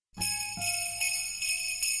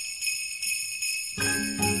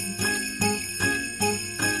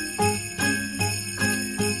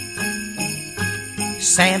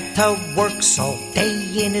Santa works all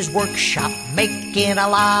day in his workshop, making a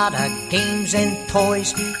lot of games and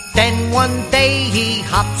toys. Then one day he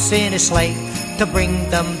hops in his sleigh to bring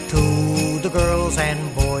them to the girls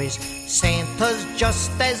and boys. Santa's just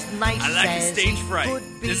as nice as I like the stage fright. Could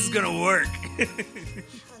be. This is gonna work.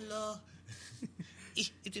 Hello.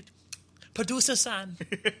 Producer-san.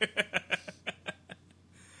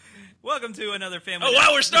 Welcome to another family. Oh, wow,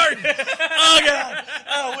 we're starting. Oh, God.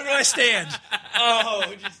 Oh, where do I stand? Oh,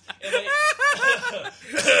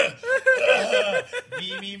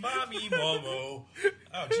 me, mommy, momo.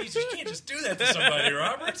 Oh, Jesus, you can't just do that to somebody,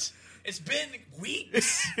 Robert. It's been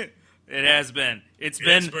weeks. It has been. It's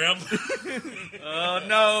Yes, been. Bram. Oh,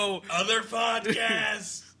 no. Other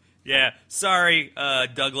podcasts. Yeah, sorry,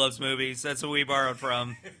 Doug Loves Movies. That's what we borrowed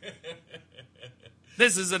from.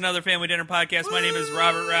 This is another Family Dinner podcast. My name is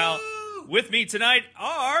Robert Rao. With me tonight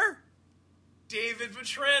are... David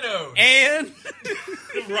Vetrano. And...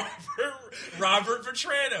 Robert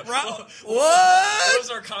Vetrano. What? What was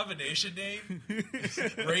our combination name?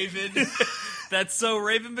 Raven. That's so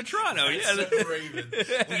Raven Vetrano. That's Yeah. so Raven.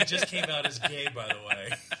 We just came out as gay, by the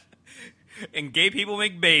way. And gay people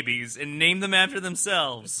make babies and name them after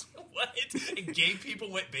themselves. What? And gay people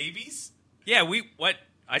wet babies? Yeah, what?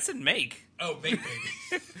 I said make. Oh, make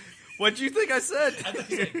babies. What'd you think I said? I thought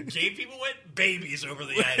you said gay people wet babies over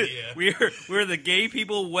the idea. We're the gay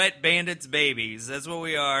people wet bandits babies. That's what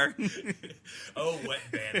we are. Oh, wet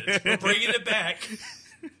bandits. We're bringing it back.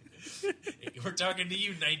 We're talking to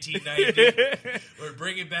you, 1990. We're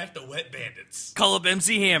bringing back the wet bandits. Call up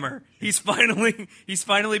MC Hammer. He's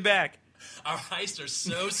finally back. Our heists are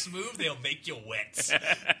so smooth, they'll make you wet.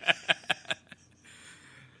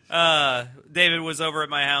 David was over at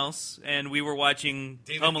my house, and we were watching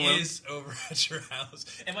David Home Alone. is over at your house.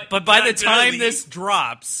 But by the time leave? this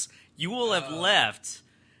drops, you will have left.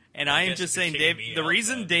 And I am guess just you saying, could kick Dave. me The out,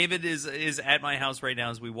 reason then. David is at my house right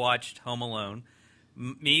now is we watched Home Alone.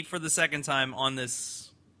 Me for the second time on this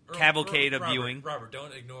cavalcade of viewing. Robert,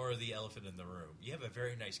 don't ignore the elephant in the room. You have a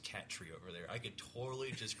very nice cat tree over there. I could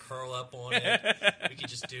totally just curl up on it. We could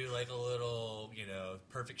just do like a little,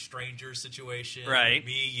 perfect stranger situation. Right.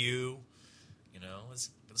 Me, you.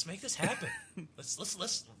 Let's make this happen.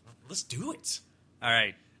 Let's do it. All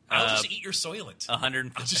right. I'll just eat your Soylent.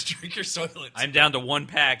 150. I'll just drink your Soylent. I'm down to one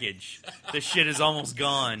package. This shit is almost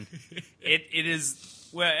gone. It is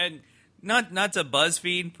well, and not to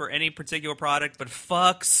BuzzFeed for any particular product, but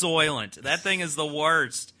fuck Soylent. That thing is the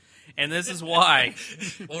worst, and this is why.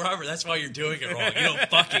 Well, Robert, that's why you're doing it wrong. You don't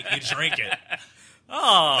fuck it, you drink it.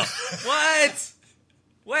 Oh, what?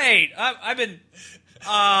 Wait, I've been.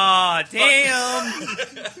 Ah, damn.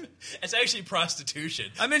 It's actually prostitution.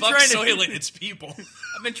 I've been fuck trying to Soylent, it's people.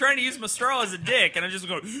 I've been trying to use my straw as a dick, and I'm just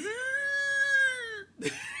going.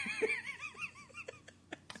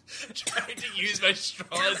 Trying to use my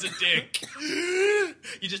straw as a dick.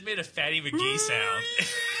 You just made a Fatty McGee sound.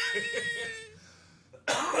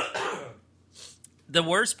 The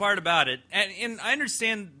worst part about it, and I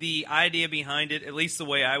understand the idea behind it, at least the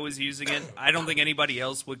way I was using it. I don't think anybody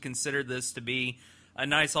else would consider this to be a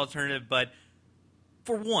nice alternative, but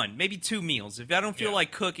for one, maybe 2 meals. If I don't feel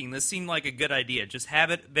like cooking, this seemed like a good idea. Just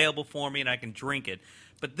have it available for me and I can drink it.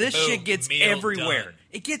 But this shit gets everywhere. Done.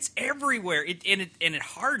 It gets everywhere. It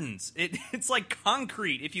hardens. It's like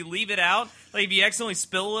concrete. If you leave it out, like if you accidentally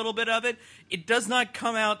spill a little bit of it, it does not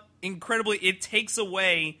come out incredibly. It takes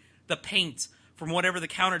away the paint from whatever the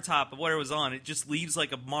countertop of whatever was on. It just leaves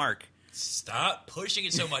like a mark. Stop pushing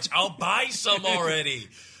it so much. I'll buy some already.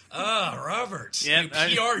 Robert, Yeah,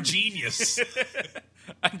 you PR genius.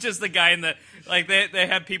 I'm just the guy in the, like, they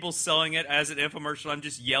have people selling it as an infomercial. I'm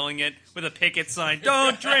just yelling it with a picket sign.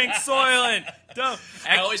 Don't drink Soylent. Don't.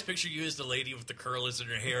 I always picture you as the lady with the curlers in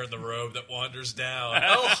her hair and the robe that wanders down.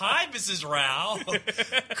 Oh, hi, Mrs. Rao.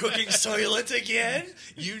 Cooking Soylent again?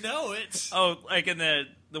 You know it. Oh, like in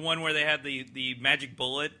the one where they have the magic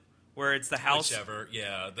bullet, where it's the house. Whichever,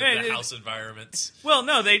 yeah, the house environment. Well,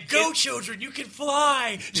 no, Go, children, you can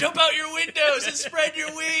fly. Jump out your windows and spread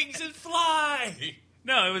your wings and fly.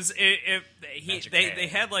 No, it was they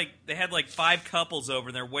had like 5 couples over,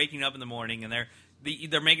 and they're waking up in the morning, and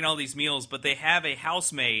they're making all these meals, but they have a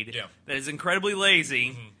housemaid that is incredibly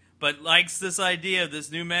lazy, but likes this idea of this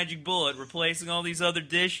new magic bullet replacing all these other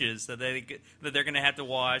dishes that they're going to have to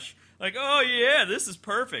wash. Like, oh yeah, this is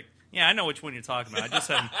perfect. Yeah, I know which one you're talking about. I just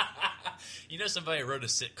haven't. You know, somebody wrote a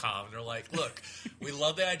sitcom, and they're like, look, we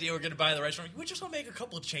love the idea we're going to buy the restaurant. We just want to make a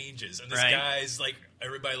couple of changes. And this guy's like,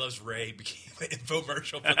 Everybody Loves Ray became an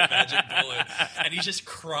infomercial for the magic bullet. And he's just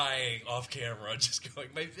crying off camera, just going,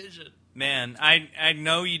 my vision. Man, I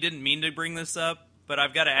know you didn't mean to bring this up, but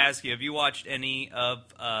I've got to ask you: have you watched any of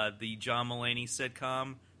the John Mulaney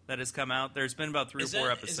sitcom that has come out? There's been about 3 or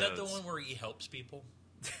 4 episodes. Is that the one where he helps people?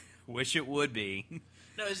 Wish it would be.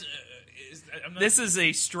 No, this is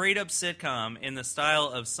a straight-up sitcom in the style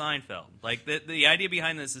of Seinfeld. Like, the idea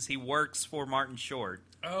behind this is he works for Martin Short.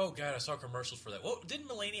 Oh, God, I saw commercials for that. Well, didn't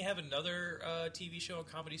Mulaney have another TV show on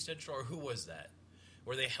Comedy Central, or who was that?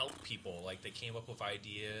 Where they helped people, like they came up with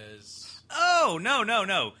ideas. Oh,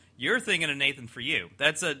 no. You're thinking of Nathan For You.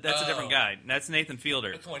 That's a different guy. That's Nathan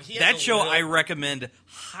Fielder. Come on, that show I recommend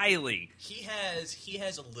highly. He has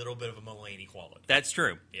a little bit of a Mulaney quality. That's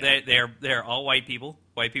true. Yeah. They're all white people.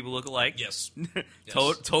 White people look alike. Yes.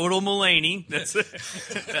 Total Mulaney. That's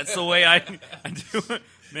the way I do it.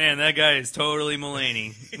 Man, that guy is totally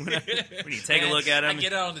Mulaney. When you take a look at him, I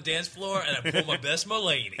get out on the dance floor and I pull my best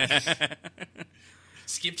Mulaney.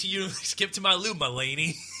 Skip to my lube,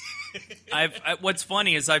 Mulaney. What's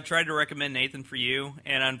funny is I've tried to recommend Nathan For You,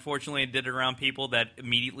 and unfortunately I did it around people that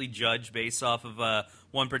immediately judge based off of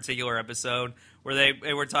one particular episode where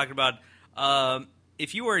they were talking about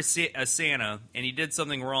if you were a Santa and you did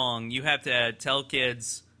something wrong, you have to tell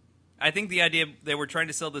kids. I think the idea they were trying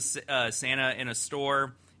to sell the Santa in a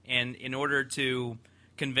store, and in order to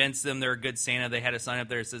convince them they're a good Santa, they had a sign up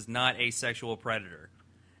there that says "not a sexual predator."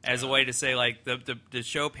 As a way to say, like, to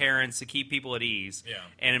show parents, to keep people at ease. Yeah.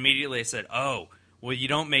 And immediately they said, oh, well, you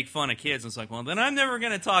don't make fun of kids. And it's like, well, then I'm never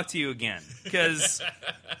going to talk to you again. Because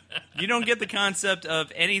you don't get the concept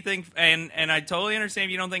of anything. And I totally understand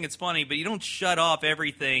if you don't think it's funny, but you don't shut off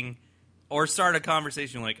everything or start a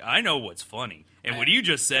conversation like, I know what's funny. And what you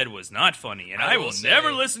just said was not funny, and I will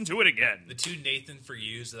never listen to it again. The 2 Nathan For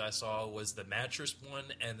Yous that I saw was the mattress one,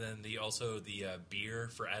 and then the beer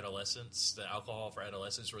for adolescents, the alcohol for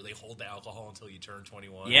adolescents, where they hold the alcohol until you turn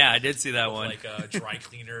 21. Yeah, I did see that one. Like a dry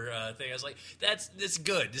cleaner thing. I was like, that's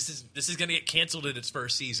good. This is going to get canceled in its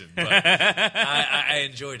first season, but I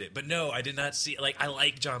enjoyed it. But no, I did not see. Like, I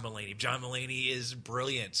like John Mulaney. John Mulaney is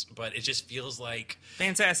brilliant, but it just feels like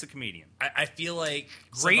fantastic comedian. I feel like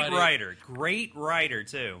great writer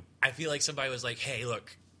too. I feel like somebody was like, hey,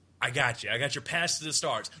 look, I got you. I got your pass to the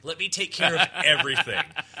stars. Let me take care of everything.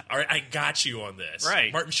 All right, I got you on this.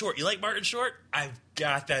 Right. Martin Short. You like Martin Short? I've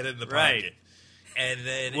got that in the pocket. And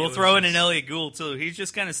then we'll throw in an Elliot Gould too. He's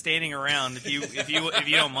just kind of standing around if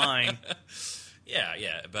you don't mind.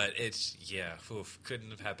 Yeah, but it's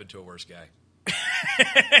couldn't have happened to a worse guy.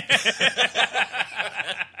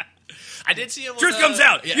 I did see him. Truth comes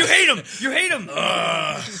out. Yeah. You hate him.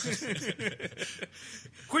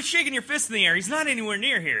 Quit shaking your fist in the air. He's not anywhere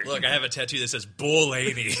near here. Look, I have a tattoo that says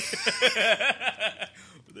Mulaney.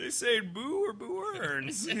 They say boo or boo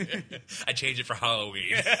earns. I change it for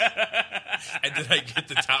Halloween. And then I get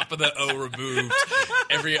the top of the O removed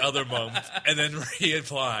every other month and then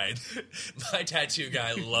reapplied. My tattoo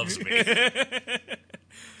guy loves me.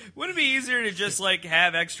 Wouldn't it be easier to just like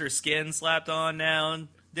have extra skin slapped on now?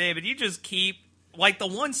 David, you just keep, like, the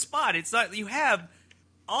one spot. It's not, you have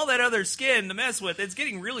all that other skin to mess with. It's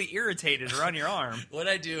getting really irritated around your arm. What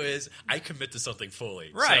I do is I commit to something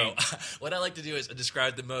fully. Right. So what I like to do is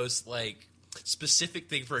describe the most, like, specific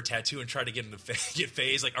thing for a tattoo and try to get in the get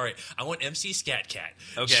phase. Like, all right, I want MC Scat Cat.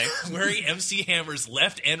 Okay. Wearing MC Hammer's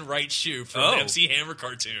left and right shoe from the MC Hammer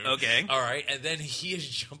cartoon. Okay. All right, and then he is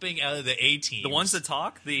jumping out of the A-team. The ones that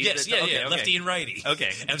talk? Yes, lefty and righty.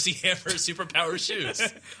 Okay. MC Hammer's superpower shoes.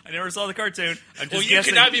 I never saw the cartoon. I'm just you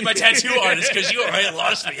cannot be my tattoo artist because you already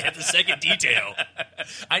lost me at the second detail.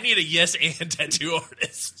 I need a yes and tattoo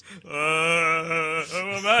artist.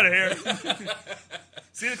 I'm out of here.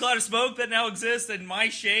 See the cloud of smoke that now exists in my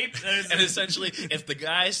shape? And essentially, if the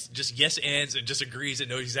guy just yes ands and just agrees and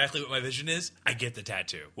knows exactly what my vision is, I get the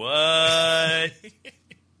tattoo. What?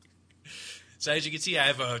 So as you can see, I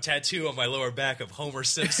have a tattoo on my lower back of Homer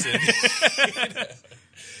Simpson.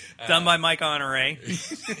 Done by Mike Honore.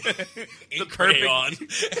 The crayon.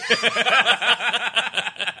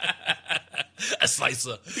 A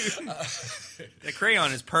slicer. The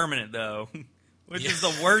crayon is permanent, though, which is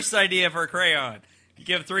the worst idea for a crayon. You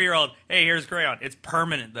give a 3-year-old, hey, here's a crayon. It's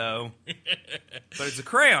permanent, though. But it's a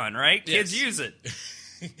crayon, right? Yes. Kids use it.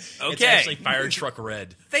 Okay. It's actually fire truck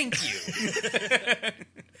red. Thank you.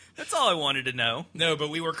 That's all I wanted to know. No, but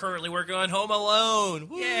we were currently working on Home Alone.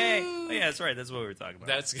 Woo! Yay. Oh, yeah, that's right. That's what we were talking about.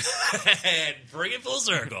 That's bring it full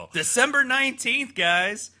circle. December 19th,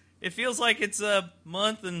 guys. It feels like it's a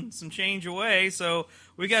month and some change away, so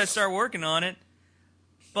we got to start working on it.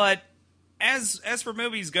 But as for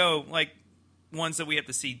movies go, like ones that we have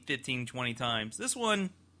to see 15, 20 times, this one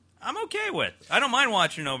I'm okay with. I don't mind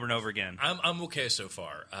watching it over and over again. I'm okay so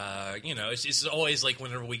far. It's always like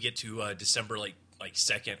whenever we get to December, like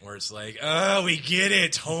second where it's like, oh, we get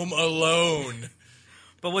it, Home Alone.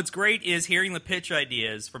 But what's great is hearing the pitch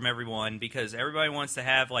ideas from everyone, because everybody wants to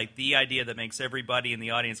have like the idea that makes everybody in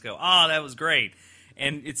the audience go, "Oh, that was great."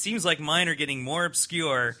 And it seems like mine are getting more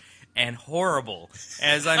obscure and horrible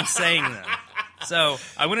as I'm saying them. So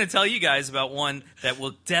I want to tell you guys about one that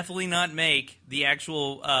will definitely not make the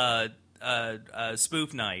actual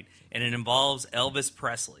spoof night, and it involves Elvis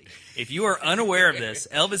Presley. If you are unaware of this,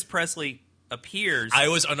 Elvis Presley appears... I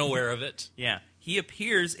was unaware of it. Yeah. He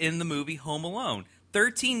appears in the movie Home Alone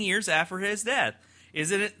 13 years after his death.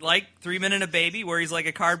 Isn't it like 3 Men and a Baby where he's like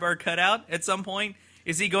a cardboard cutout at some point?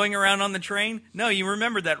 Is he going around on the train? No, you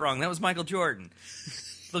remembered that wrong. That was Michael Jordan.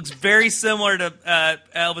 Looks very similar to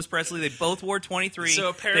Elvis Presley. They both wore 23. So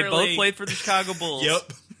apparently... They both played for the Chicago Bulls.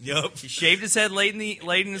 Yep. He shaved his head late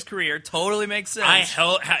in his career. Totally makes sense.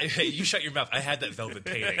 Hey, you shut your mouth. I had that velvet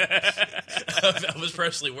painting of Elvis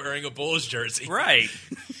Presley wearing a Bulls jersey. Right.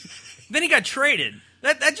 Then he got traded.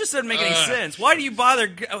 That just doesn't make any sense. Why do you bother?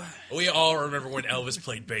 We all remember when Elvis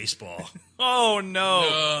played baseball. Oh, no.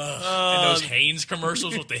 And those Hanes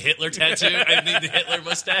commercials with the Hitler tattoo. The Hitler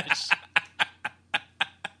mustache.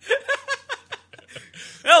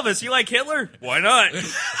 Elvis, you like Hitler? Why not?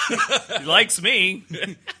 He likes me.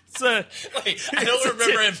 I don't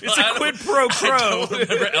remember him. It's a quid pro quo. I don't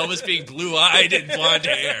remember Elvis being blue-eyed and blonde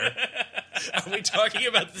hair. Are we talking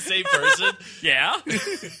about the same person? Yeah.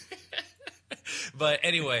 But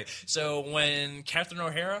anyway, so when Catherine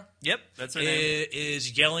O'Hara that's her name,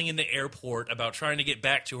 is yelling in the airport about trying to get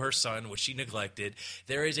back to her son, which she neglected,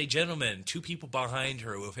 there is a gentleman, 2 people behind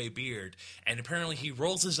her with a beard, and apparently he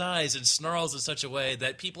rolls his eyes and snarls in such a way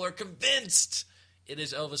that people are convinced it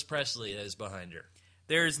is Elvis Presley that is behind her.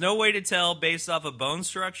 There is no way to tell based off of bone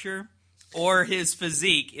structure or his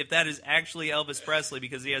physique if that is actually Elvis Presley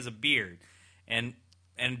because he has a beard. And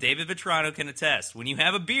David Vitrano can attest. When you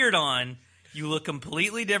have a beard on, you look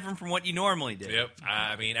completely different from what you normally do. Yep.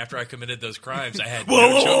 I mean, after I committed those crimes, I had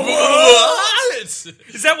whoa.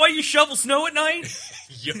 Is that why you shovel snow at night?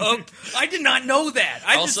 Yup. I did not know that.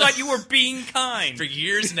 I just thought you were being kind. For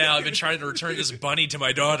years now, I've been trying to return this bunny to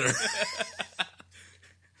my daughter.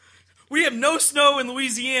 We have no snow in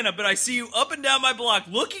Louisiana, but I see you up and down my block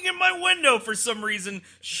looking in my window for some reason,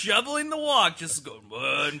 shoveling the walk, just going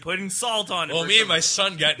and putting salt on it. Well, me and my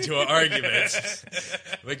son got into an argument.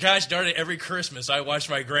 But gosh darn it, every Christmas I watch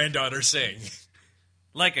my granddaughter sing.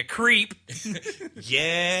 Like a creep.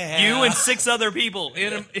 Yeah. You and 6 other people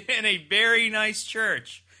in a very nice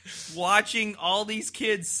church watching all these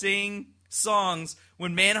kids sing songs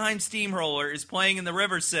when Mannheim Steamroller is playing in the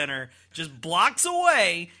River Center, just blocks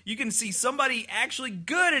away. You can see somebody actually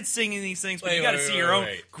good at singing these things, but you got to see your own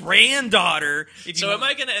granddaughter. Am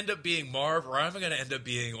I going to end up being Marv, or am I going to end up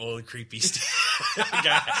being old creepy Steve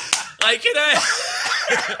guy? Like, can I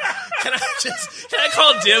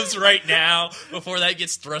call dibs right now before that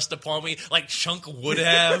gets thrust upon me, like Chunk would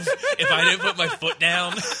have if I didn't put my foot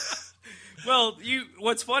down? Well,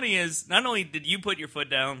 what's funny is not only did you put your foot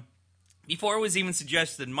down, before it was even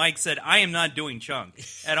suggested, Mike said, I am not doing Chunk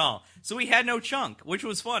at all. So we had no Chunk, which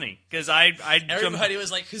was funny, because everybody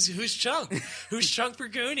was like, who's Chunk? Who's Chunk for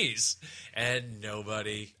Goonies? And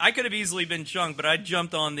nobody. I could have easily been Chunk, but I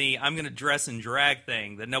jumped on the I'm going to dress and drag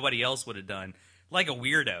thing that nobody else would have done. Like a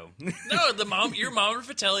weirdo. No, your mom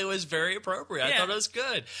Fratelli was very appropriate. I thought it was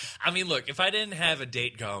good. I mean, look, if I didn't have a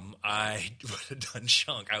date gum, I would have done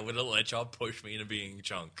Chunk. I would have let y'all push me into being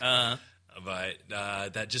Chunk. But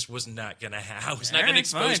that just was not going to happen. I was not going to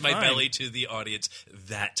expose my belly to the audience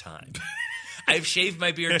that time. I've shaved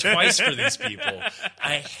my beard twice for these people.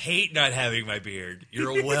 I hate not having my beard.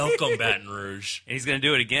 You're welcome, Baton Rouge. And he's going to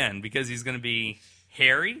do it again because he's going to be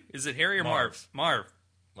Harry. Is it Harry or Marv? Marv.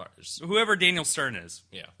 Whoever Daniel Stern is.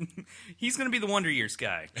 Yeah. He's going to be the Wonder Years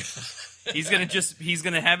guy. He's going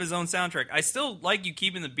to have his own soundtrack. I still like you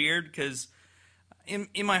keeping the beard because in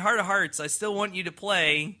my heart of hearts, I still want you to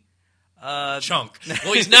play... Chunk.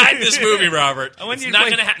 Well, he's not in this movie, Robert. No, I'm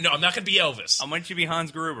not going to be Elvis. I want you to be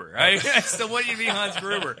Hans Gruber. I still want you to be Hans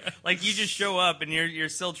Gruber. Like, you just show up and you're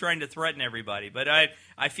still trying to threaten everybody. But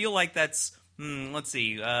I feel like that's, let's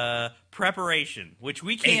see, preparation, which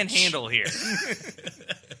we can't handle here.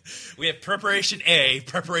 We have preparation A,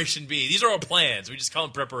 preparation B. These are all plans. We just call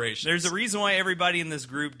them preparations. There's a reason why everybody in this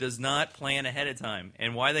group does not plan ahead of time.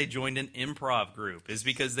 And why they joined an improv group is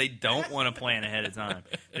because they don't want to plan ahead of time.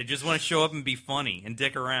 They just want to show up and be funny and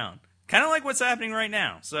dick around. Kind of like what's happening right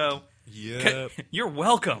now. So Yep. You're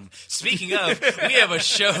welcome. Speaking of, we have a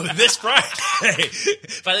show this Friday.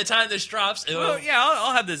 By the time this drops...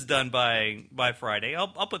 I'll have this done by Friday. I'll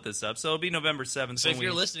put this up, so it'll be November 7th. So if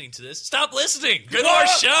you're listening to this, stop listening. Go to our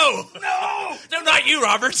show. No, not you,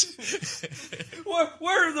 Robert.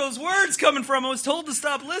 Where are those words coming from? I was told to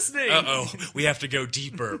stop listening. Uh-oh. We have to go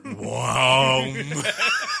deeper. Wow.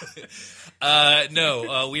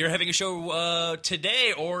 No, we are having a show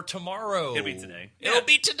today or tomorrow. It'll be today. It'll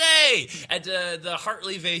be today at the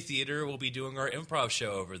Hartley Vay Theater. We'll be doing our improv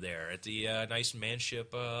show over there at the nice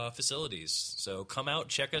manship facilities. So come out,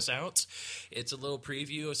 check us out. It's a little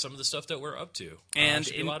preview of some of the stuff that we're up to. And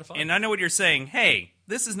should be a lot of fun. And I know what you're saying. Hey,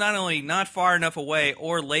 this is not only not far enough away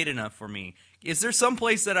or late enough for me. Is there some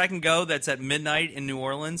place that I can go that's at midnight in New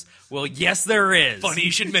Orleans? Well, yes, there is. Funny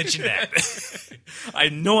you should mention that. I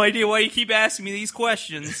have no idea why you keep asking me these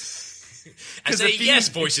questions. I say yes,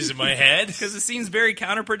 voices in my head. Because it seems very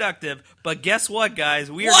counterproductive. But guess what,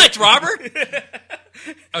 guys? Robert?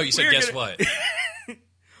 Oh, you said guess what?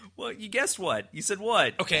 Well, you guessed what? You said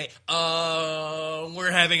what? Okay,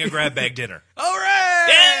 we're having a grab bag dinner. All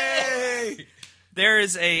right! Yay! There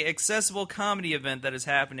is a accessible comedy event that is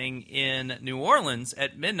happening in New Orleans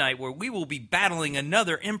at midnight where we will be battling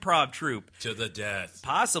another improv troupe. To the death.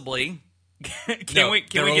 Possibly. Can we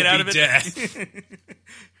get out of it? Death.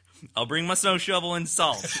 I'll bring my snow shovel and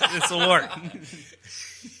salt. This will work.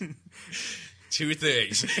 Two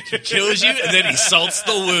things. He kills you and then he salts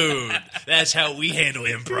the wound. That's how we handle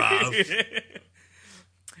improv.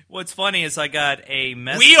 What's funny is I got a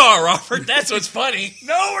message. We are, Robert. That's what's funny.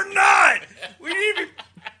 No, we're not. We need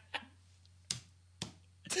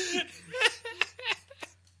to...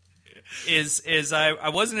 I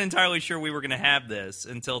wasn't entirely sure we were going to have this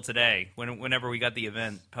until today. Whenever we got the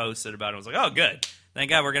event posted about it, I was like, oh, good. Thank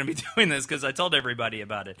God we're going to be doing this because I told everybody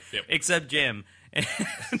about it, except Jim.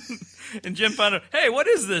 And Jim found out, hey, what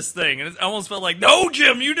is this thing? And it almost felt like, no,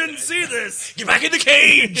 Jim, you didn't see this. Get back in the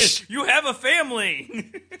cage. You have a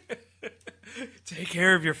family. Take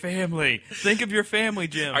care of your family. Think of your family,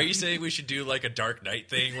 Jim. Are you saying we should do like a Dark Knight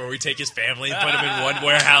thing where we take his family and put him in one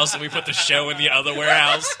warehouse and we put the show in the other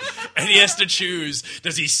warehouse? And he has to choose,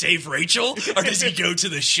 does he save Rachel or does he go to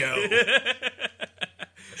the show?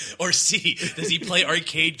 Or C, does he play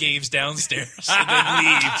arcade games downstairs and then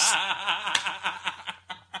leaves?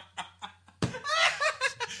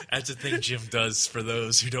 That's the thing Jim does for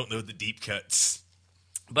those who don't know the deep cuts.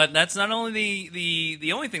 But that's not only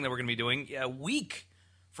the only thing that we're going to be doing. A week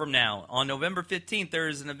from now, on November 15th, there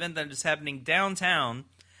is an event that is happening downtown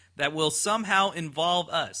that will somehow involve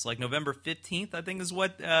us. Like November 15th, I think is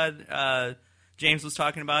what James was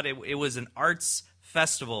talking about. It was an arts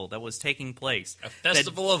festival that was taking place. A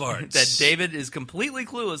festival of arts. That David is completely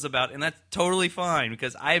clueless about, and that's totally fine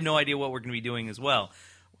because I have no idea what we're going to be doing as well.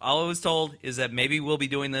 All I was told is that maybe we'll be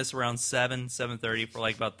doing this around 7:30 for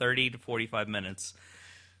like about 30 to 45 minutes.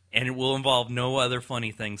 And it will involve no other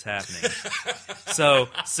funny things happening. So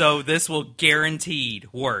this will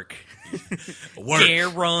guaranteed work.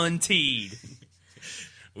 Guaranteed.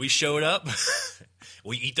 We showed up.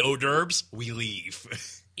 We eat the hors d'oeuvres. We leave.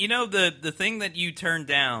 You know the thing that you turned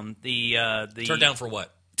down the turned down for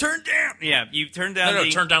what? Turned down. Yeah, you turned down. No,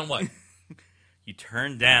 turned down what? You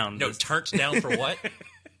turned down. No, turned down for what?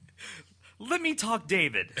 Let me talk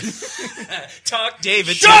David. Talk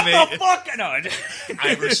David Shut to me. the fuck up! No,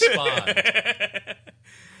 I respond.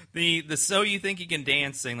 The So You Think You Can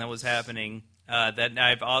Dance thing that was happening, that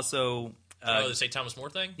I've also... the St. Thomas More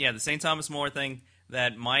thing? Yeah, the St. Thomas More thing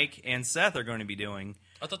that Mike and Seth are going to be doing.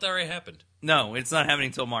 I thought that already happened. No, it's not happening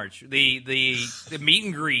until March. The meet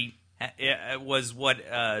and greet was what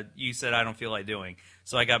you said I don't feel like doing.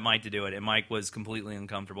 So I got Mike to do it, and Mike was completely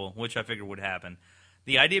uncomfortable, which I figured would happen.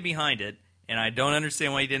 The idea behind it, and I don't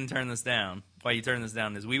understand why you didn't turn this down. Why you turned this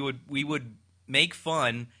down is we would make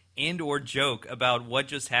fun and or joke about what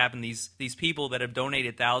just happened. These people that have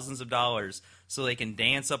donated thousands of dollars so they can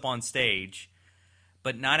dance up on stage,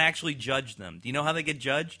 but not actually judge them. Do you know how they get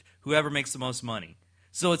judged? Whoever makes the most money.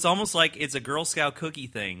 So it's almost like it's a Girl Scout cookie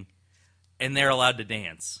thing, and they're allowed to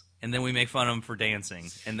dance. And then we make fun of them for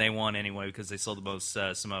dancing, and they won anyway because they sold the most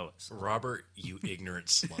Samoas. Robert, you ignorant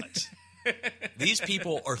slut. These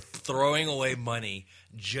people are throwing away money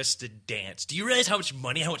just to dance. Do you realize how much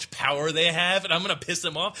money, how much power they have? And I'm going to piss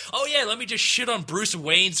them off? Oh, yeah, let me just shit on Bruce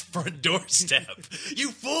Wayne's front doorstep.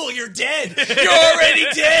 You fool, you're dead. You're already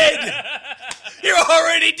dead. You're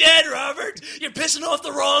already dead, Robert. You're pissing off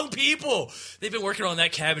the wrong people. They've been working on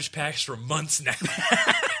that Cabbage Patch for months now.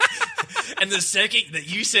 And the second that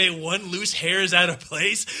you say one loose hair is out of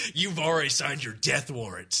place, you've already signed your death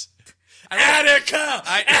warrant. Attica!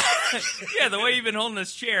 Yeah, the way you've been holding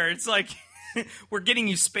this chair, it's like we're getting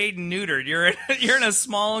you spayed and neutered. You're in a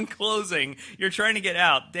small enclosing. You're trying to get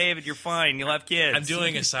out. David, you're fine. You'll have kids. I'm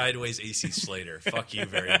doing a sideways AC Slater. Fuck you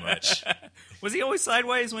very much. Was he always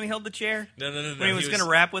sideways when he held the chair? No. When he was going to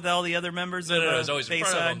rap with all the other members? No, it was always in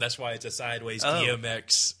front side? of him. That's why it's a sideways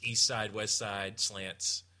DMX, east side, west side,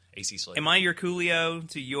 slants, AC Slater. Am I your Coolio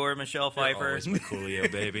to your Michelle Pfeiffer? Always my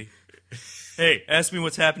Coolio, baby. Hey, ask me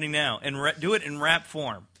what's happening now. And do it in rap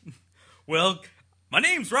form. Well, my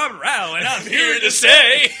name's Robert Rao, and I'm here to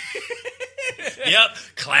say... Yep,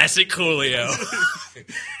 classic Coolio.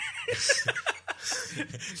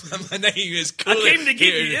 My name is Coolio. I came to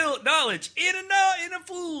give you knowledge in a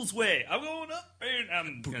fool's way. I'm going up, and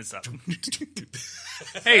I'm going to stop.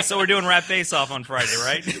 Hey, so we're doing Rap Face-Off on Friday,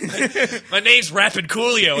 right? My name's Rappin'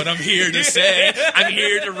 Coolio, and I'm here to say I'm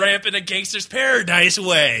here to ramp in a gangster's paradise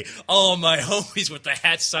way. All my homies with the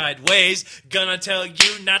hat sideways gonna tell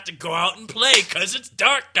you not to go out and play, 'cause it's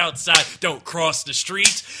dark outside. Don't cross the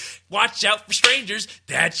street. Watch out for strangers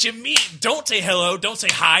that you meet. Don't say hello, don't say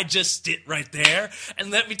hi, just sit right there. And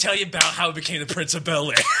let me tell you about how I became the Prince of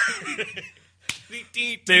Bel-Air.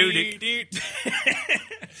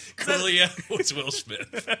 Coolio was Will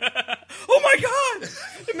Smith. Oh my God!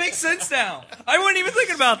 It makes sense now. I wasn't even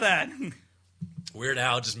thinking about that. Weird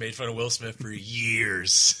Al just made fun of Will Smith for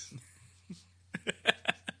years.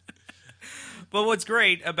 But what's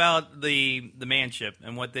great about the manship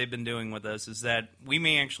and what they've been doing with us is that we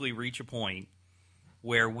may actually reach a point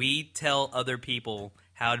where we tell other people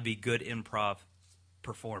how to be good improv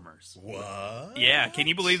performers. What? Yeah, can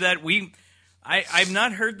you believe that? I've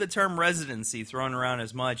not heard the term residency thrown around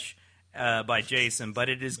as much by Jason, but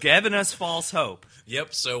it has given us false hope.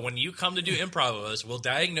 Yep, so when you come to do improv with us, we'll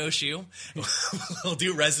diagnose you, we'll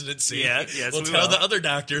do residency, we'll tell the other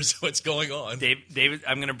doctors what's going on. David,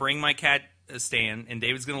 I'm going to bring my cat stand, and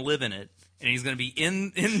David's going to live in it, and he's going to be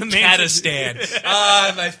in the Catistan.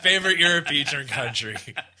 My favorite European country.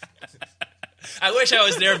 I wish I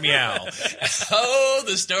was there, meow. Oh,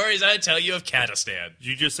 the stories I tell you of Catistan. Did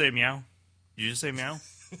you just say meow? Did you just say meow?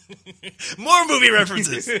 More movie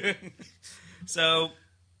references. So,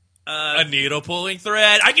 a needle pulling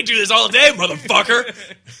thread. I can do this all day, motherfucker.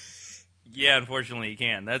 Yeah, unfortunately you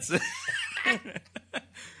can. That's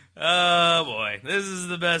oh boy, this is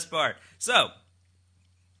the best part. So,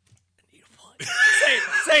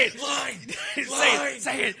 say it. Line.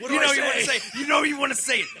 Say it. What do I say? You want to say it. You know you want to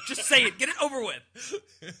say it. Just say it. Get it over with.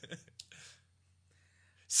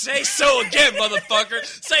 Say so again, motherfucker.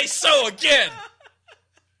 Say so again.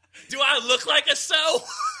 Do I look like a so?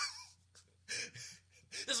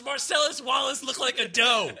 Does Marcellus Wallace look like a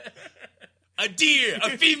doe? A deer.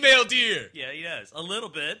 A female deer. Yeah, he does. A little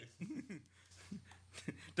bit.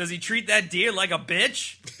 Does he treat that deer like a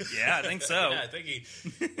bitch? Yeah, I think so. Yeah, I think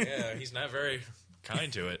he's not very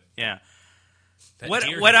kind to it. Yeah.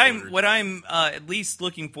 What I'm at least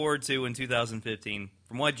looking forward to in 2015,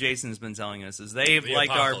 from what Jason's been telling us, is they've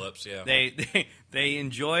liked they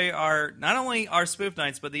enjoy our not only our spoof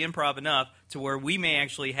nights but the improv enough to where we may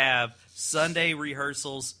actually have Sunday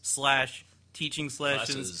rehearsals / teaching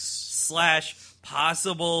sessions /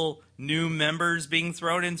 possible new members being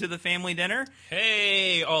thrown into the family dinner.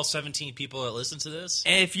 Hey, all 17 people that listen to this.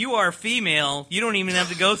 And if you are female, you don't even have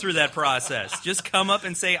to go through that process. Just come up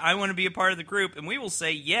and say, I want to be a part of the group, and we will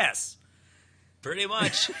say yes. Pretty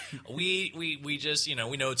much. we just,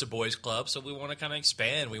 we know it's a boys club, so we want to kind of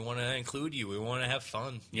expand. We want to include you. We want to have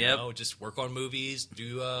fun. You know, just work on movies,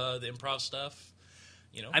 do the improv stuff.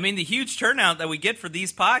 I mean, the huge turnout that we get for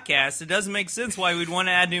these podcasts, it doesn't make sense why we'd want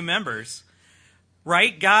to add new members.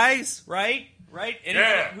 Right, guys? Right?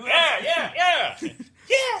 Yeah.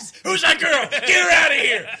 Yes! Who's that girl? Get her out of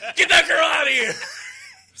here! Get that girl out of here!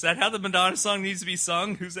 Is that how the Madonna song needs to be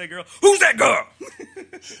sung? Who's that girl? Who's that girl?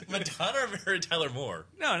 Madonna or Mary Tyler Moore?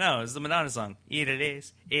 No, it's the Madonna song. Here it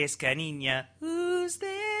is. Es canina. Who's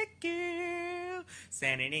that girl?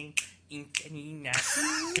 Standing in canina.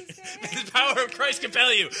 May the power of Christ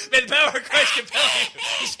compel you. May the power of Christ compel you.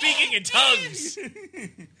 He's speaking in tongues.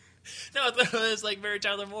 No, I thought it was like Mary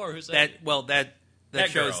Tyler Moore. Who's that? That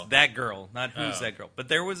shows girl. That girl, not Who's That Girl. But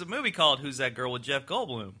there was a movie called Who's That Girl with Jeff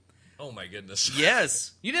Goldblum. Oh my goodness.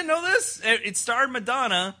 Yes. You didn't know this? It starred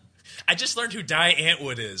Madonna. I just learned who Di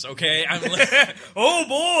Antwood is, okay? I'm like, oh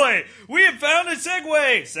boy! We have found a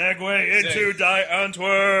segue! Segue into Di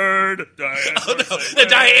Antwood! Oh no, the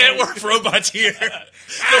Di Antwoord robot's here!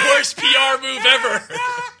 The worst PR move ever!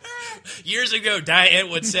 Years ago, Di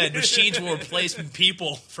Antwood said machines will replace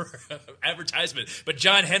people for advertisement, but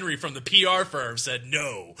John Henry from the PR firm said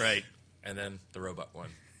no. Right. And then the robot won.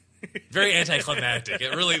 Very anticlimactic.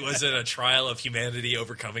 It really wasn't a trial of humanity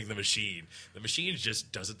overcoming the machine. The machine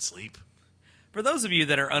just doesn't sleep. For those of you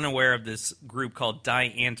that are unaware of this group called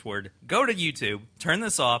Die Antwoord, go to YouTube, turn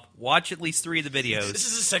this off, watch at least 3 of the videos. This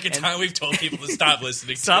is the second time we've told people to stop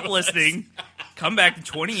listening. Stop listening. Come back in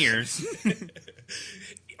 20 years.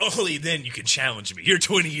 Only then you can challenge me. You're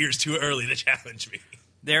 20 years too early to challenge me.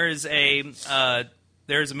 There's a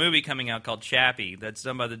movie coming out called Chappie that's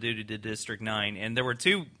done by the dude who did District 9, and there were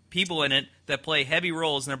 2 people in it that play heavy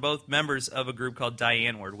roles, and they're both members of a group called Die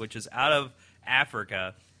Antwoord, which is out of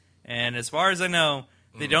Africa. And as far as I know,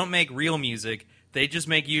 they don't make real music. They just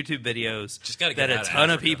make YouTube videos that a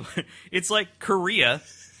ton of people... It's like Korea.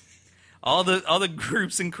 All the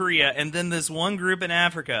groups in Korea, and then this one group in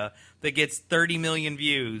Africa that gets 30 million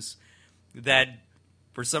views that...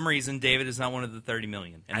 For some reason, David is not one of the 30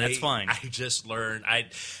 million, and that's fine. I just learned. I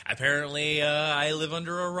live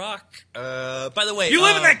under a rock. By the way, you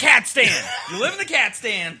live in that cat stand. You live in the cat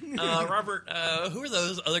stand. Robert, who are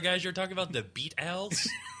those other guys you're talking about? The Beat Owls?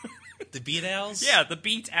 The Beat Owls? Yeah, the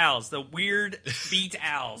Beat Owls. The weird Beat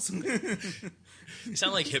Owls. You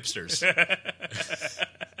sound like hipsters.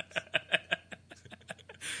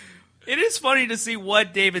 It is funny to see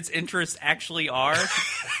what David's interests actually are.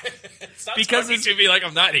 Stop talking to me like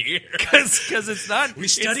I'm not here. Because it's not... We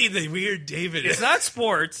study the weird David. It's not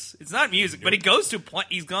sports. It's not music. But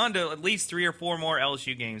he's gone to at least 3 or 4 more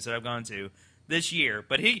LSU games that I've gone to this year.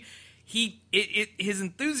 But his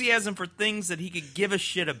enthusiasm for things that he could give a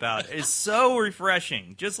shit about is so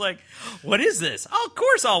refreshing. Just like, what is this? Oh, of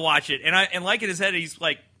course I'll watch it. And like in his head, he's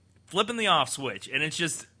like flipping the off switch. And it's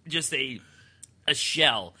just a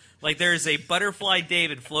shell. Like there's a butterfly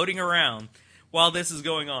David floating around while this is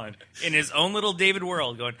going on in his own little David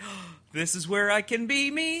world going, oh, this is where I can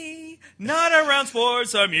be me, not around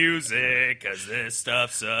sports or music, because this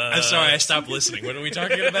stuff sucks. I'm sorry, I stopped listening. What are we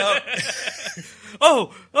talking about?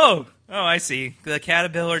 Oh, I see. The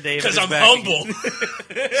Caterpillar David because I'm humble.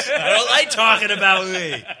 I don't like talking about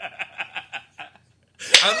me.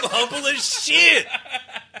 I'm humble as shit.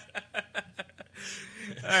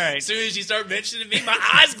 All right. As soon as you start mentioning me, my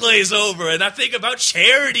eyes glaze over, and I think about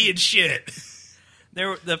charity and shit.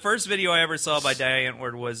 The first video I ever saw by Die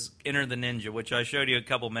Antwoord was Enter the Ninja, which I showed you a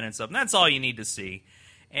couple minutes of, and that's all you need to see.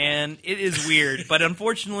 And it is weird, but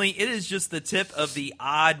unfortunately, it is just the tip of the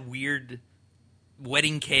odd, weird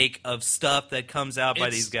wedding cake of stuff that comes out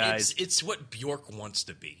by these guys. It's what Bjork wants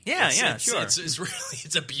to be. Yeah, sure.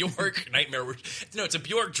 It's a Bjork nightmare. It's a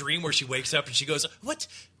Bjork dream where she wakes up and she goes, What's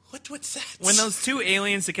that? When those 2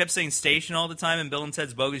 aliens that kept saying station all the time in Bill and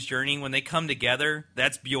Ted's Bogus Journey, when they come together,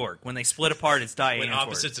 that's Bjork. When they split apart, it's Die Antwoord. When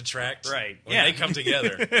opposites attract. Right. When they come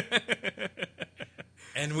together.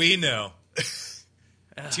 And we know.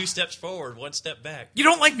 2 steps forward, 1 step back. You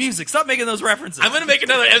don't like music. Stop making those references. I'm going to make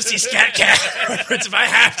another MC Scat Cat reference if I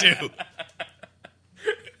have to.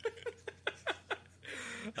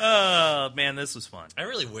 Oh, man, this was fun. I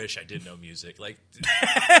really wish I did know music. Like, people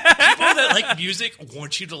that like music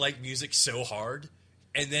want you to like music so hard,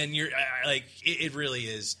 and then you're like, it really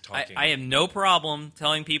is talking. I have no problem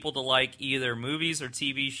telling people to like either movies or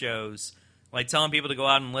TV shows, like telling people to go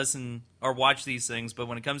out and listen or watch these things, but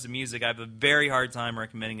when it comes to music, I have a very hard time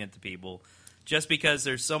recommending it to people, just because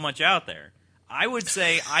there's so much out there. I would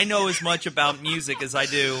say I know as much about music as I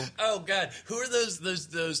do. Oh God, who are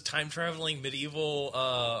those time traveling medieval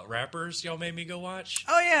rappers y'all made me go watch?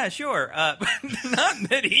 Oh yeah, sure. Not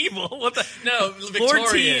medieval. What the? No,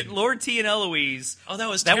 Victorian. Lord T and Eloise. Oh, that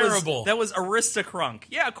was terrible. That was Aristocrunk.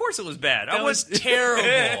 Yeah, of course it was bad. That was terrible.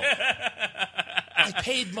 I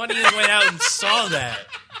paid money and went out and saw that.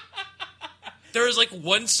 There was like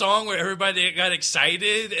one song where everybody got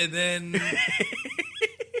excited, and then.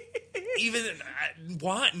 Even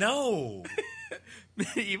what? No.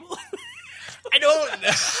 Medieval? I don't.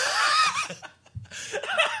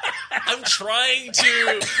 I'm trying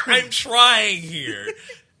here.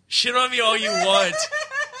 Shit on me all you want.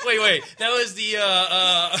 Wait. That was the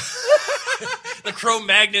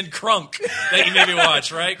Cro-Magnon Crunk that you made me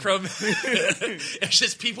watch, right? It's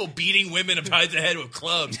just people beating women upside the head with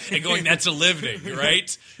clubs and going, "That's a living,"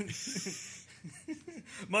 right?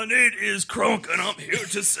 My name is Crunk, and I'm here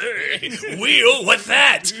to say... Wheel, what's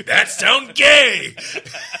that? That sound gay!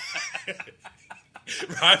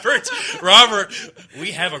 Robert,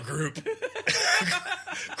 we have a group.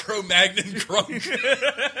 Cro-Magnon Crunk.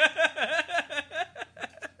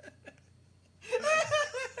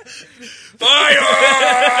 Fire!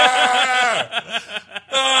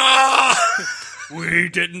 We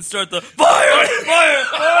didn't start the fire, fire,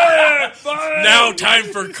 fire, fire. Now time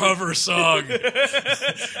for cover song. The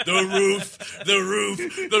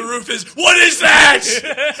roof is, what is that?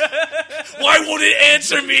 Why won't it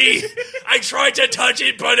answer me? I tried to touch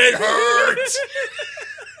it, but it hurt.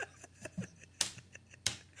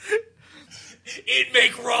 It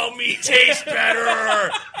make raw meat taste better.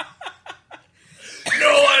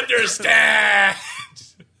 No understand.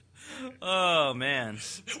 Oh, man.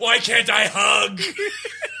 Why can't I hug?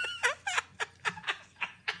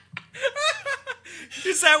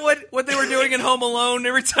 Is that what they were doing in Home Alone?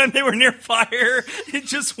 Every time they were near fire, it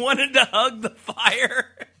just wanted to hug the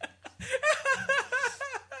fire.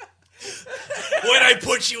 When I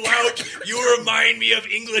put you out, you remind me of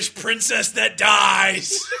English princess that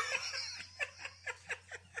dies.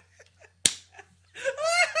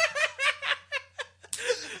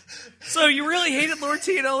 So you really hated Lord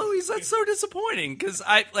T and Eloise? That's so disappointing. Because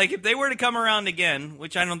if they were to come around again,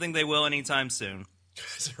 which I don't think they will anytime soon.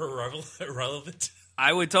 Is it irrelevant?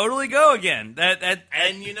 I would totally go again.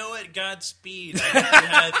 And you know what? Godspeed. I hope you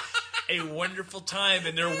had a wonderful time,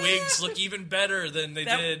 and their wigs look even better than they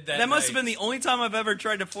did that That must have night. been the only time I've ever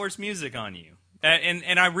tried to force music on you.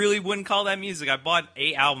 And I really wouldn't call that music. I bought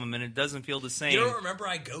a album, and it doesn't feel the same. You don't remember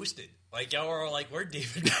I ghosted. Like, y'all were like, where'd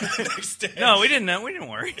David go the next day? No, we didn't know. We didn't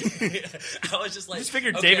worry. I was just like... I just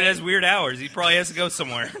figured okay. David has weird hours. He probably has to go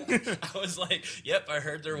somewhere. I was like, yep, I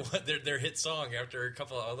heard their hit song after a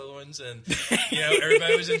couple of other ones, and,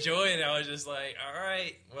 everybody was enjoying it. I was just like, all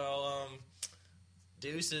right, well,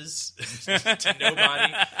 deuces to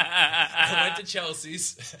nobody. I went to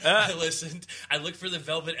Chelsea's. I listened. I looked for the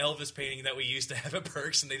Velvet Elvis painting that we used to have at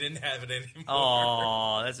Perks, and they didn't have it anymore.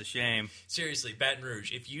 Oh, that's a shame. Seriously, Baton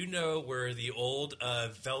Rouge. If you know where the old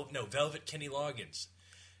Velvet Kenny Loggins.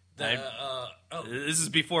 This is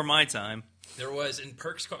before my time. There was in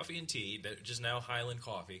Perks Coffee and Tea, which is now Highland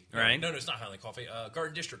Coffee. Right. No, it's not Highland Coffee.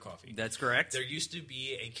 Garden District Coffee. That's correct. There used to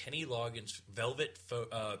be a Kenny Loggins velvet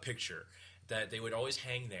picture that they would always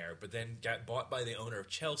hang there, but then got bought by the owner of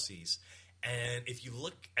Chelsea's. And if you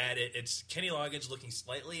look at it, it's Kenny Loggins looking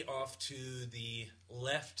slightly off to the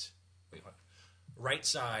right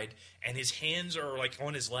side, and his hands are like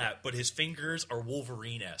on his lap, but his fingers are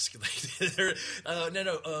Wolverine-esque. Who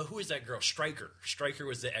is that girl? Stryker. Stryker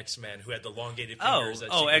was the X-Men who had the elongated fingers.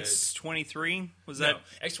 X-23? Was that? No,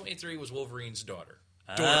 X-23 was Wolverine's daughter.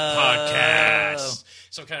 Podcast.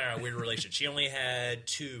 Some kind of weird relation. She only had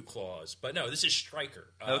 2 claws. But no, this is Stryker.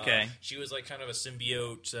 Okay. She was like kind of a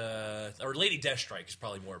symbiote, or Lady Deathstrike is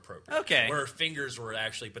probably more appropriate. Okay. Where her fingers were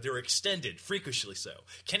actually, but they were extended, freakishly so.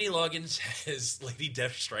 Kenny Loggins has Lady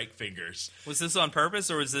Deathstrike fingers. Was this on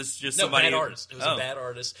purpose, or was this just no, somebody? Bad artist. It was a bad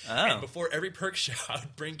artist. Oh. And before every perk show, I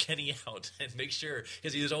would bring Kenny out and make sure,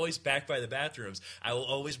 because he was always back by the bathrooms, I will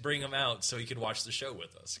always bring him out so he could watch the show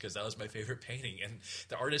with us, because that was my favorite painting. And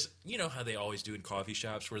the artist, you know how they always do in coffee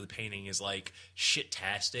shops where the painting is like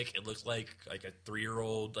shit-tastic. It looks like a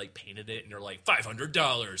 3-year-old like painted it, and they're like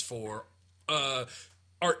 $500 for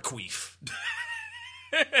art queef.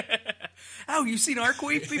 Oh, you've seen Art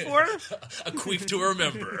Queef before? A queef to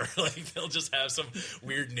remember. Like they'll just have some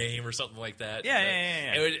weird name or something like that.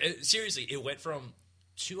 Yeah. Seriously, it went from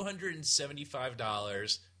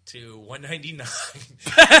 $275 to $199 to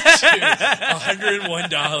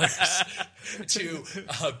 $101 to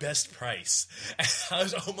best price. And I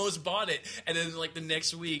was almost bought it, and then like the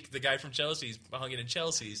next week, the guy from Chelsea's hung it in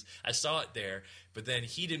Chelsea's. I saw it there, but then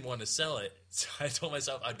he didn't want to sell it, so I told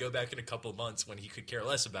myself I'd go back in a couple of months when he could care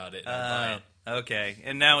less about it and buy it. Okay,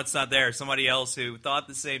 and now it's not there. Somebody else who thought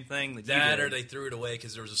the same thing that you did. Or they threw it away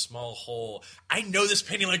because there was a small hole. I know this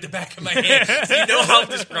painting like the back of my hand. Do you know how I'm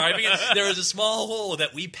describing it? There was a small hole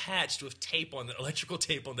that we patched with tape on the electrical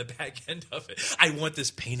tape on the back end of it. I want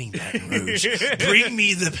this painting, Baton Rouge. Bring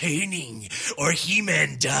me the painting, or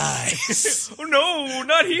He-Man dies. Oh no,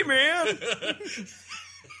 not He-Man.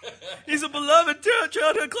 He's a beloved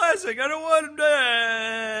childhood classic. I don't want him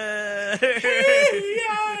dead.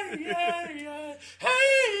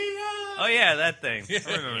 Oh yeah, that thing.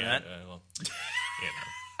 I remember that. Well,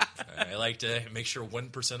 I like to make sure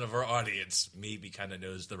 1% of our audience maybe kind of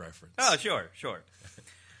knows the reference. Oh, sure.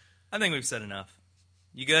 I think we've said enough.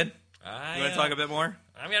 You good? You want to talk a bit more?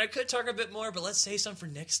 I mean, I could talk a bit more, but let's save some for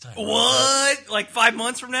next time. What? Like 5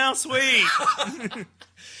 months from now? Sweet.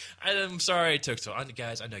 I'm sorry it took so long.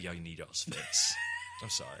 Guys, I know y'all need y'all's fix. I'm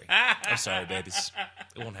sorry. I'm sorry, babies.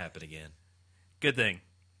 It won't happen again. Good thing.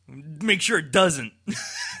 Make sure it doesn't.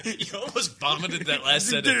 You almost vomited that last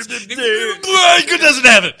sentence. It doesn't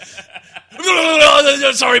happen.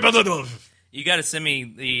 Sorry about that. You got to send me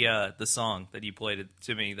the song that you played it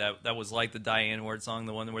to me. That was like the Diane Ward song,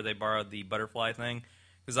 the one where they borrowed the butterfly thing.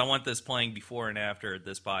 Because I want this playing before and after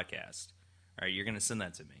this podcast. All right, you're going to send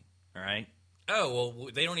that to me. All right? Oh, well,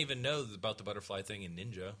 they don't even know about the butterfly thing in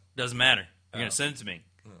Ninja. Doesn't matter. You're going to send it to me.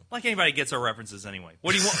 Like anybody gets our references anyway.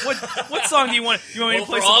 What do you want? What song do you want? You want me to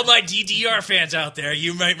play? For all my DDR fans out there,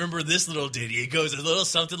 you might remember this little ditty. It goes a little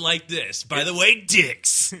something like this. By the way,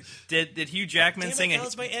 dicks. Did Hugh Jackman sing it? That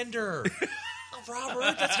was my ender.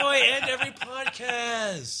 Robert, that's how I end every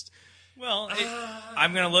podcast. Well,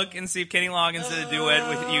 I'm gonna look and see if Kenny Loggins did a duet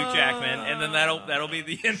with Hugh Jackman, and then that'll be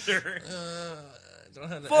the ender.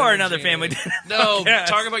 For another family dinner. No,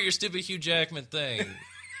 talk about your stupid Hugh Jackman thing.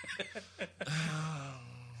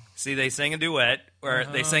 See, they sang a duet where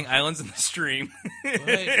they sang "Islands in the Stream."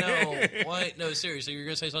 Wait, no, seriously, you're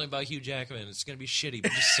gonna say something about Hugh Jackman. It's gonna be shitty,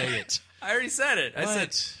 but just say it. I already said it.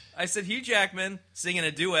 What? I said Hugh Jackman singing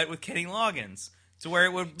a duet with Kenny Loggins. To where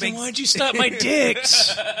it would make. Then why'd you stop my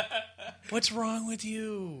dicks? What's wrong with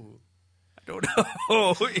you? I don't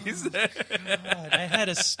know. God, I had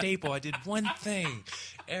a staple. I did one thing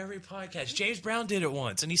every podcast. James Brown did it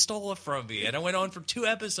once, and he stole it from me. And I went on for 2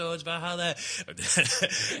 episodes about how that.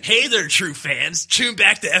 Hey there, true fans. Tune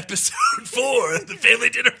back to episode 4 of the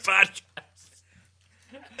Family Dinner Podcast.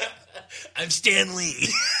 I'm Stan Lee.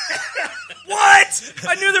 What?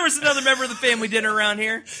 I knew there was another member of the Family Dinner around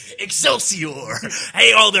here. Excelsior.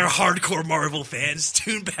 Hey, all their hardcore Marvel fans,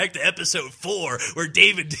 tune back to episode 4 where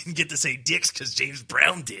David didn't get to say dicks because James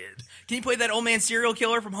Brown did. Can you play that old man serial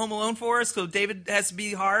killer from Home Alone for us? So David has to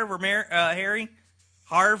be Harv or Harry?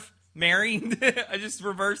 Harv? Mary? I just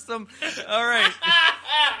reversed them. All right.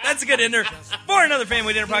 That's a good ender for another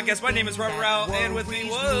Family Dinner Podcast. My name is Robert Rao, and with me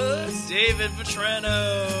was David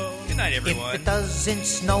Vetrano. Good night, everyone. If it doesn't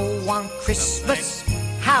snow on Christmas,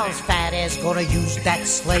 how's Fat Ass gonna use that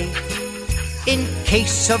sleigh? In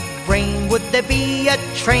case of rain, would there be a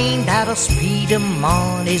train that'll speed him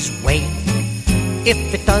on his way?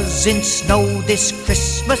 If it doesn't snow this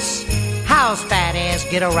Christmas, how's Fat Ass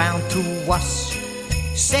get around to us?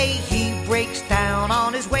 Say he breaks down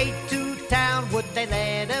on his way to town, would they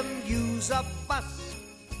let him use a bus?